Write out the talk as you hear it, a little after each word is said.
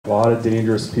lot of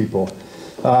dangerous people.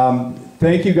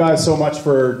 Thank you guys so much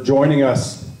for joining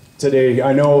us today.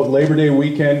 I know Labor Day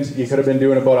weekend, you could have been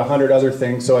doing about 100 other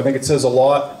things, so I think it says a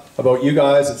lot about you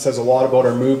guys. It says a lot about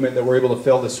our movement that we're able to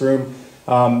fill this room.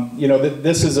 You know,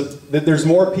 there's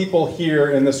more people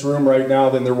here in this room right now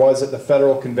than there was at the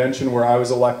federal convention where I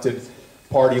was elected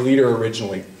party leader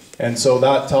originally. And so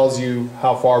that tells you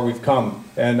how far we've come.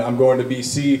 And I'm going to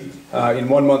BC in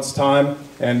 1 month's time,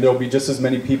 and there'll be just as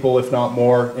many people, if not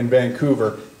more, in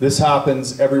Vancouver. This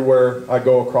happens everywhere I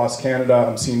go across Canada.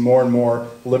 I'm seeing more and more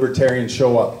libertarians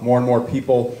show up. More and more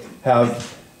people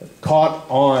have caught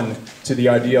on to the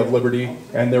idea of liberty,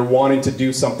 and they're wanting to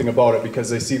do something about it because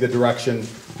they see the direction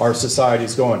our society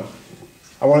is going.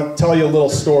 I want to tell you a little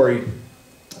story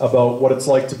about what it's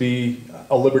like to be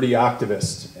a liberty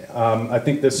activist. I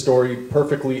think this story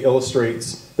perfectly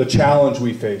illustrates the challenge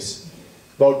we face.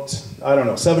 About, I don't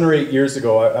know, 7 or 8 years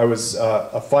ago, I was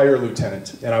a fire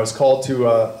lieutenant, and I was called to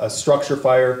a structure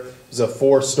fire. It was a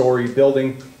 4-story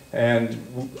building, and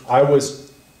I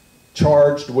was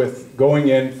charged with going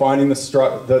in, finding the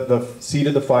seat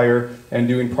of the fire, and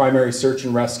doing primary search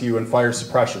and rescue and fire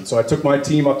suppression. So I took my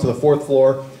team up to the 4th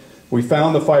floor. We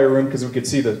found the fire room because we could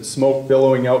see the smoke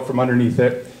billowing out from underneath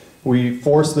it. We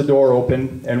forced the door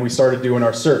open, and we started doing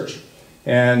our search.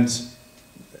 And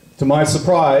to my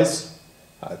surprise,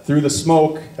 through the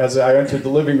smoke, as I entered the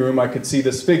living room, I could see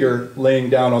this figure laying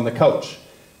down on the couch.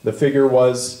 The figure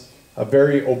was a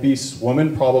very obese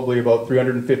woman, probably about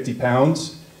 350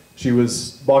 pounds. She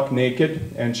was buck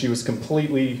naked, and she was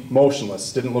completely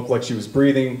motionless. Didn't look like she was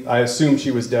breathing. I assumed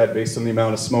she was dead based on the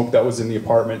amount of smoke that was in the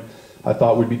apartment. I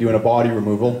thought we'd be doing a body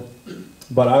removal.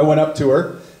 But I went up to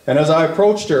her, and as I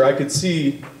approached her, I could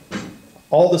see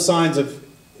all the signs of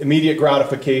immediate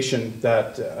gratification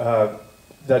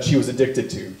that she was addicted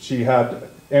to. She had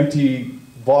empty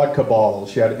vodka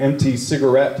bottles, she had empty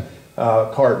cigarette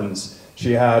cartons,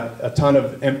 she had a ton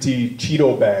of empty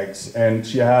Cheeto bags, and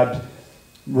she had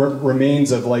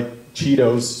remains of like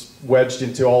Cheetos wedged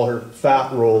into all her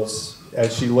fat rolls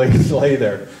as she lay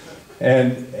there.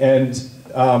 And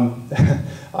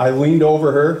I leaned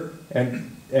over her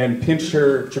and pinched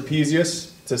her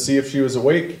trapezius to see if she was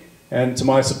awake, and to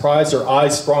my surprise, her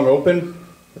eyes sprung open,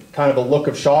 kind of a look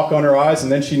of shock on her eyes,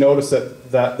 and then she noticed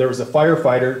that there was a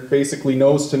firefighter basically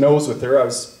nose to nose with her.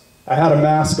 I had a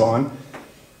mask on,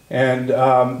 and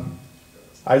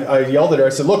I yelled at her. I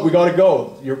said, "Look, we gotta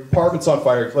go. Your apartment's on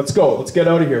fire. Let's go. Let's get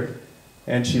out of here."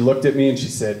 And she looked at me and she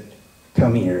said,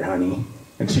 "Come here, honey."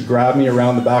 And she grabbed me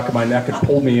around the back of my neck and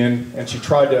pulled me in, and she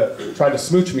tried to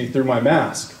smooch me through my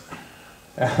mask.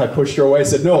 And I pushed her away. I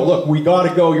said, "No, look, we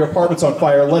gotta go. Your apartment's on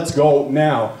fire. Let's go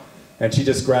now." And she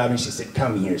just grabbed me. She said,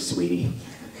 "Come here, sweetie."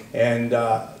 And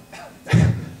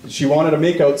she wanted a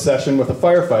makeout session with a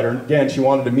firefighter. And again, she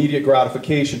wanted immediate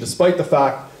gratification, despite the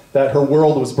fact that her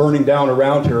world was burning down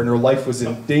around her and her life was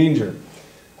in danger.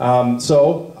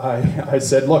 So I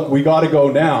said, "Look, we got to go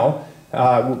now.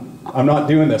 I'm not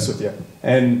doing this with you."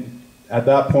 And at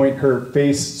that point, her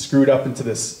face screwed up into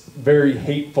this very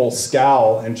hateful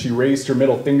scowl, and she raised her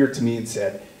middle finger to me and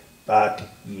said, "Fuck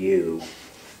you."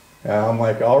 And I'm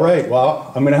like, all right,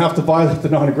 well, I'm going to have to violate the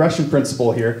non-aggression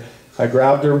principle here. I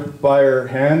grabbed her by her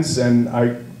hands, and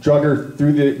I drug her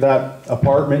through that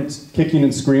apartment, kicking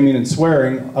and screaming and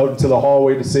swearing, out into the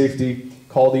hallway to safety,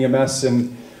 called EMS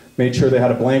and made sure they had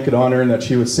a blanket on her and that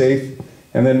she was safe.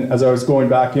 And then as I was going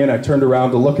back in, I turned around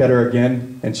to look at her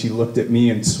again, and she looked at me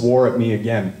and swore at me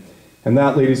again. And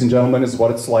that, ladies and gentlemen, is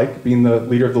what it's like being the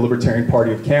leader of the Libertarian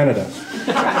Party of Canada.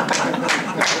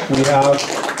 We have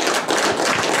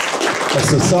a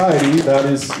society that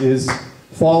is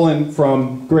fallen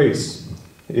from grace.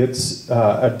 It's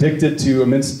addicted to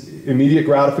immediate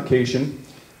gratification.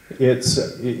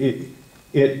 You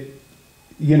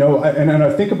know, and I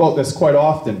think about this quite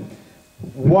often.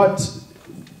 What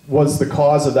was the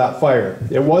cause of that fire?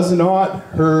 It was not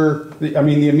her, I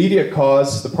mean, the immediate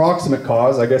cause, the proximate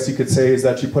cause, I guess you could say, is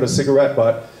that she put a cigarette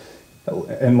butt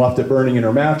and left it burning in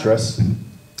her mattress,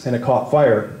 and it caught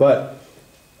fire. But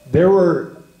there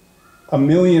were a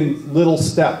million little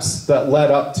steps that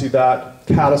led up to that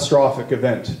catastrophic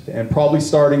event. And probably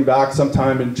starting back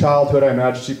sometime in childhood, I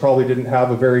imagine she probably didn't have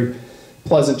a very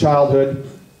pleasant childhood,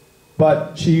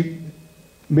 but she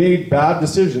made bad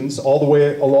decisions all the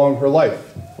way along her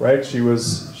life, right? She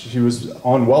was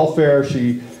on welfare.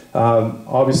 She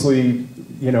obviously,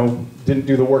 you know, didn't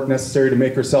do the work necessary to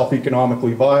make herself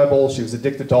economically viable. She was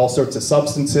addicted to all sorts of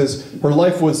substances. Her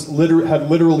life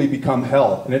had literally become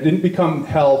hell. And it didn't become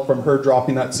hell from her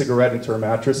dropping that cigarette into her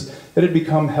mattress. It had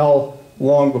become hell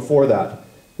long before that.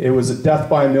 It was a death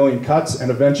by a million cuts, and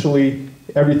eventually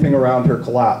everything around her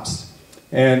collapsed.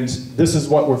 And this is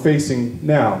what we're facing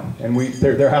now, and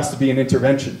there has to be an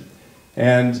intervention.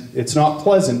 And it's not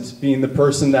pleasant being the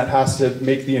person that has to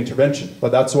make the intervention, but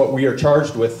that's what we are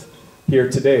charged with here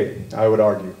today, I would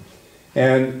argue.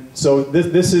 And so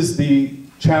this is the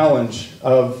challenge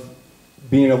of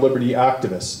being a liberty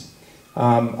activist.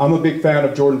 I'm a big fan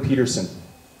of Jordan Peterson,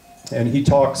 and he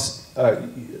talks,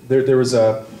 there was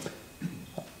a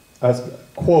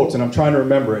quote, and I'm trying to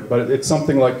remember it, but it's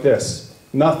something like this: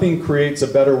 nothing creates a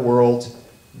better world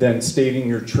than stating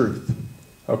your truth.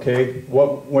 Okay?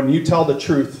 When you tell the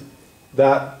truth,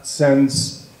 that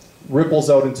sends ripples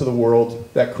out into the world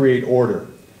that create order.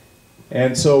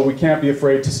 And so we can't be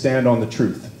afraid to stand on the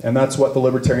truth. And that's what the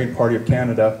Libertarian Party of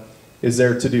Canada is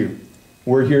there to do.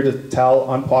 We're here to tell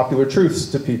unpopular truths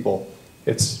to people.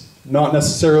 It's not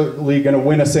necessarily going to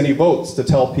win us any votes to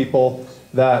tell people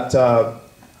that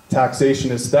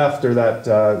taxation is theft, or that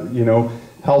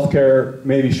healthcare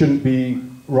maybe shouldn't be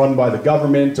run by the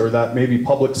government, or that maybe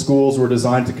public schools were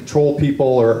designed to control people,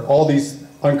 or all these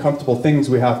uncomfortable things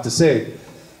we have to say.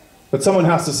 But someone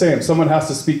has to say them. Someone has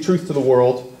to speak truth to the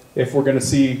world if we're going to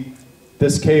see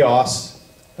this chaos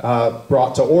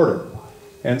brought to order.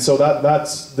 And so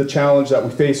that's the challenge that we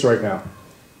face right now.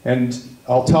 And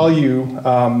I'll tell you,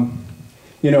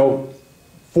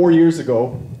 4 years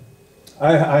ago,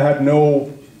 I had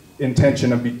no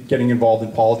intention of getting involved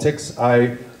in politics.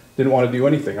 I didn't want to do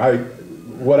anything.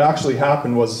 What actually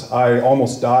happened was I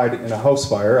almost died in a house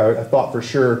fire. I thought for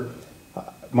sure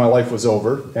my life was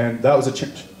over, and that was a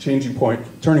turning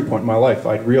point in my life.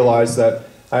 I realized that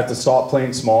I had to stop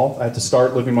playing small. I had to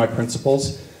start living my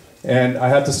principles, and I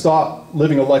had to stop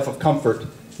living a life of comfort.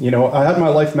 I had my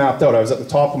life mapped out. I was at the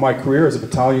top of my career as a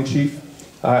battalion chief.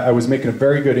 I was making a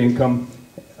very good income.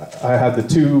 I had the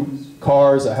 2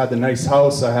 cars. I had the nice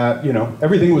house. I had,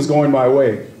 everything was going my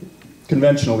way,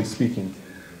 conventionally speaking.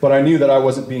 But I knew that I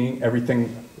wasn't being everything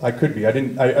I could be.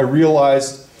 I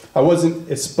realized I wasn't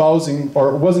espousing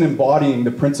or wasn't embodying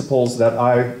the principles that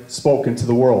I spoke into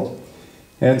the world.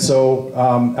 And so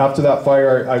after that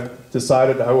fire, I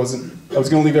decided I was going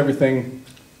to leave everything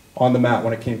on the mat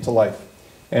when it came to life.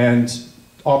 And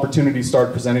opportunities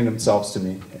started presenting themselves to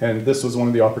me. And this was one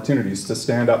of the opportunities, to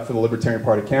stand up for the Libertarian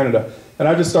Party of Canada. And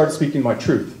I just started speaking my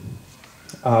truth.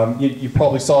 You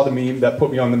probably saw the meme that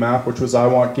put me on the map, which was, I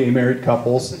want gay married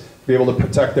couples to be able to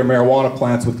protect their marijuana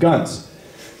plants with guns.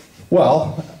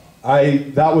 Well,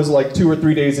 that was like 2 or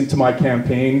 3 days into my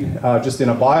campaign, just in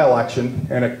a by-election,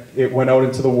 and it went out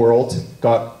into the world,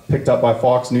 got picked up by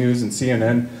Fox News and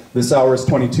CNN. This Hour's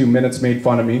 22 Minutes made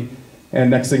fun of me, and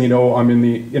next thing you know, I'm in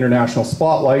the international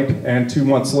spotlight, and 2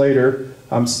 months later,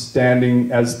 I'm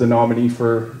standing as the nominee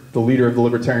for the leader of the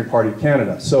Libertarian Party of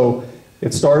Canada. So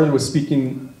it started with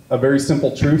speaking a very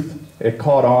simple truth. It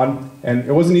caught on, and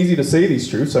it wasn't easy to say these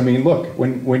truths. I mean, look,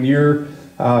 when you're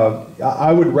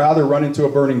I would rather run into a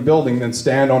burning building than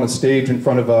stand on a stage in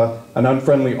front of an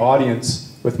unfriendly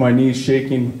audience with my knees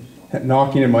shaking,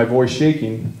 knocking, and my voice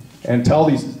shaking, and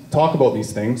talk about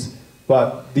these things.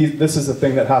 But this is the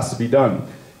thing that has to be done.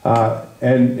 As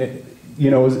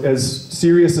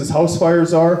serious as house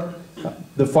fires are,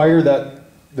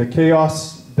 the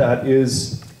chaos that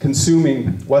is consuming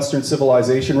Western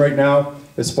civilization right now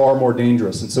is far more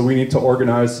dangerous. And so we need to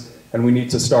organize, and we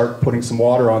need to start putting some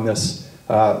water on this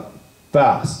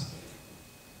fast,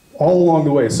 all along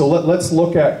the way. So let's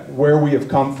look at where we have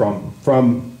come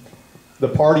from the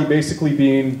party basically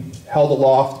being held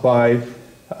aloft by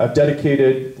a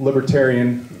dedicated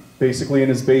libertarian, basically in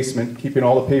his basement, keeping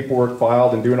all the paperwork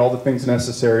filed and doing all the things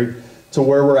necessary, to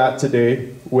where we're at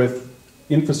today with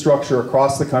infrastructure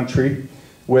across the country,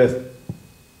 with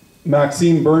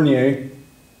Maxime Bernier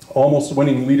almost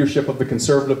winning leadership of the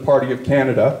Conservative Party of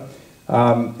Canada,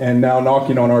 and now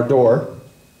knocking on our door,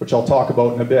 which I'll talk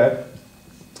about in a bit.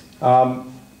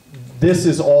 This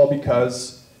is all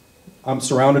because I'm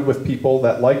surrounded with people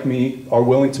that, like me, are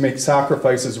willing to make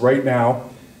sacrifices right now,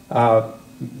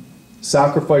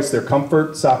 sacrifice their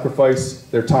comfort, sacrifice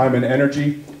their time and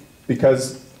energy,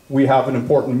 because we have an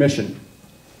important mission.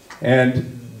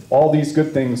 And all these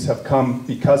good things have come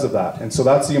because of that. And so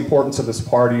that's the importance of this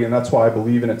party, and that's why I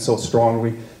believe in it so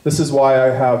strongly. This is why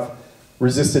I have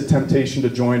resisted temptation to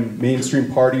join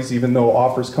mainstream parties, even though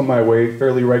offers come my way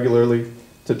fairly regularly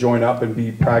to join up and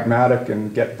be pragmatic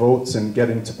and get votes and get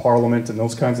into parliament and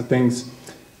those kinds of things,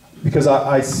 because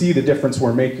I see the difference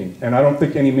we're making. And I don't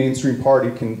think any mainstream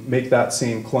party can make that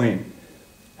same claim.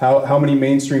 How many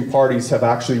mainstream parties have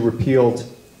actually repealed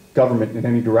government in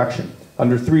any direction?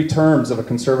 Under 3 terms of a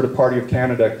Conservative Party of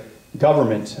Canada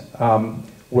government,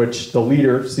 which the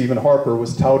leader, Stephen Harper,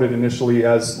 was touted initially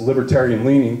as libertarian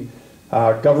leaning,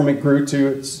 government grew to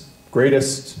its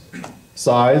greatest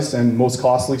size and most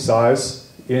costly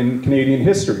size in Canadian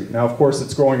history. Now, of course,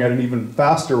 it's growing at an even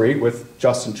faster rate with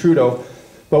Justin Trudeau,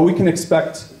 but we can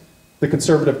expect the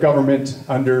Conservative government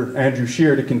under Andrew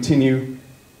Scheer to continue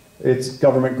its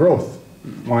government growth.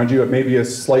 Mind you, it may be a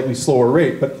slightly slower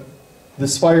rate, but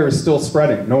this fire is still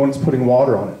spreading. No one's putting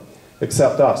water on it,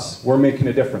 except us. We're making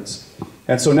a difference.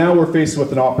 And so now we're faced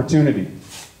with an opportunity.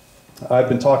 I've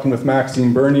been talking with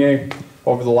Maxime Bernier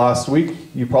over the last week.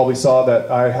 You probably saw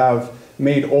that I have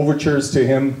made overtures to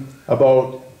him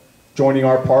about joining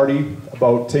our party,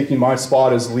 about taking my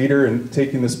spot as leader and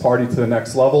taking this party to the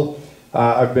next level.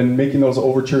 I've been making those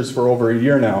overtures for over a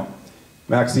year now.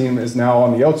 Maxime is now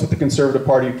on the outs with the Conservative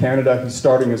Party of Canada. He's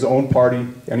starting his own party,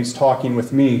 and he's talking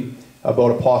with me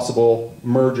about a possible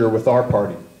merger with our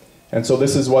party. And so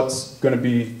this is what's going to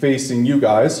be facing you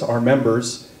guys, our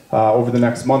members, over the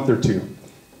next month or two.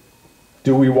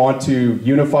 Do we want to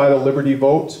unify the Liberty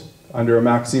vote under a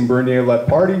Maxime Bernier-led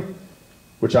party,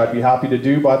 which I'd be happy to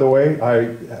do, by the way.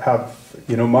 I have,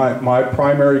 my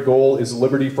primary goal is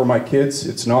liberty for my kids.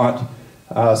 It's not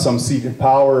some seat in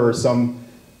power or some,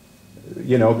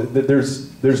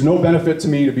 there's no benefit to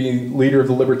me to be leader of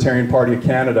the Libertarian Party of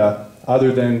Canada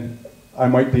other than I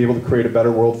might be able to create a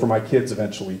better world for my kids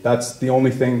eventually. That's the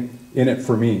only thing in it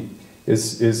for me,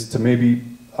 is to maybe,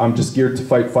 I'm just geared to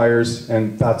fight fires,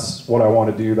 and that's what I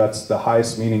want to do. That's the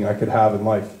highest meaning I could have in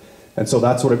life. And so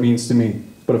that's what it means to me.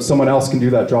 But if someone else can do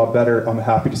that job better, I'm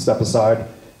happy to step aside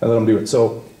and let them do it.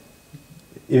 So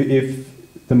if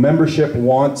the membership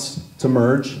wants to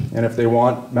merge, and if they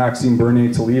want Maxime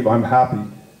Bernier to leave, I'm happy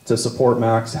to support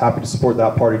Max, happy to support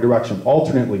that party direction.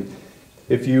 Alternately,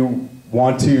 if you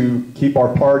want to keep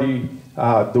our party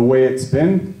the way it's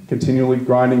been, continually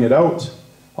grinding it out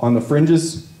on the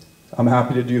fringes, I'm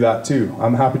happy to do that too.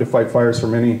 I'm happy to fight fires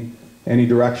from any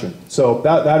direction. So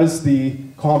that is the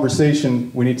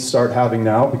conversation we need to start having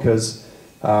now, because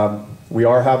we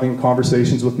are having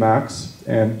conversations with Max,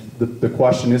 and the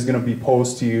question is going to be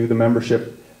posed to you, the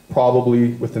membership,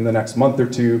 probably within the next month or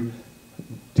two.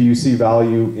 Do you see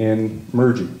value in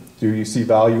merging? Do you see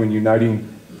value in uniting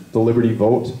the Liberty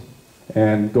vote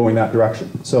and going that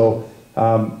direction? So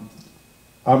I'm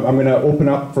going to open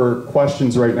up for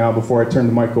questions right now before I turn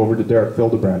the mic over to Derek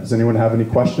Fildebrandt. Does anyone have any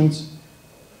questions?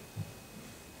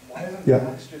 Why doesn't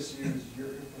Max just use your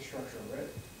infrastructure, right?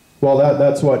 Well,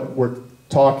 that's what we're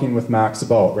talking with Max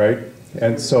about, right?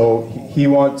 And so he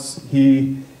wants,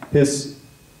 I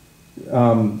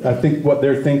think what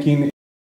they're thinking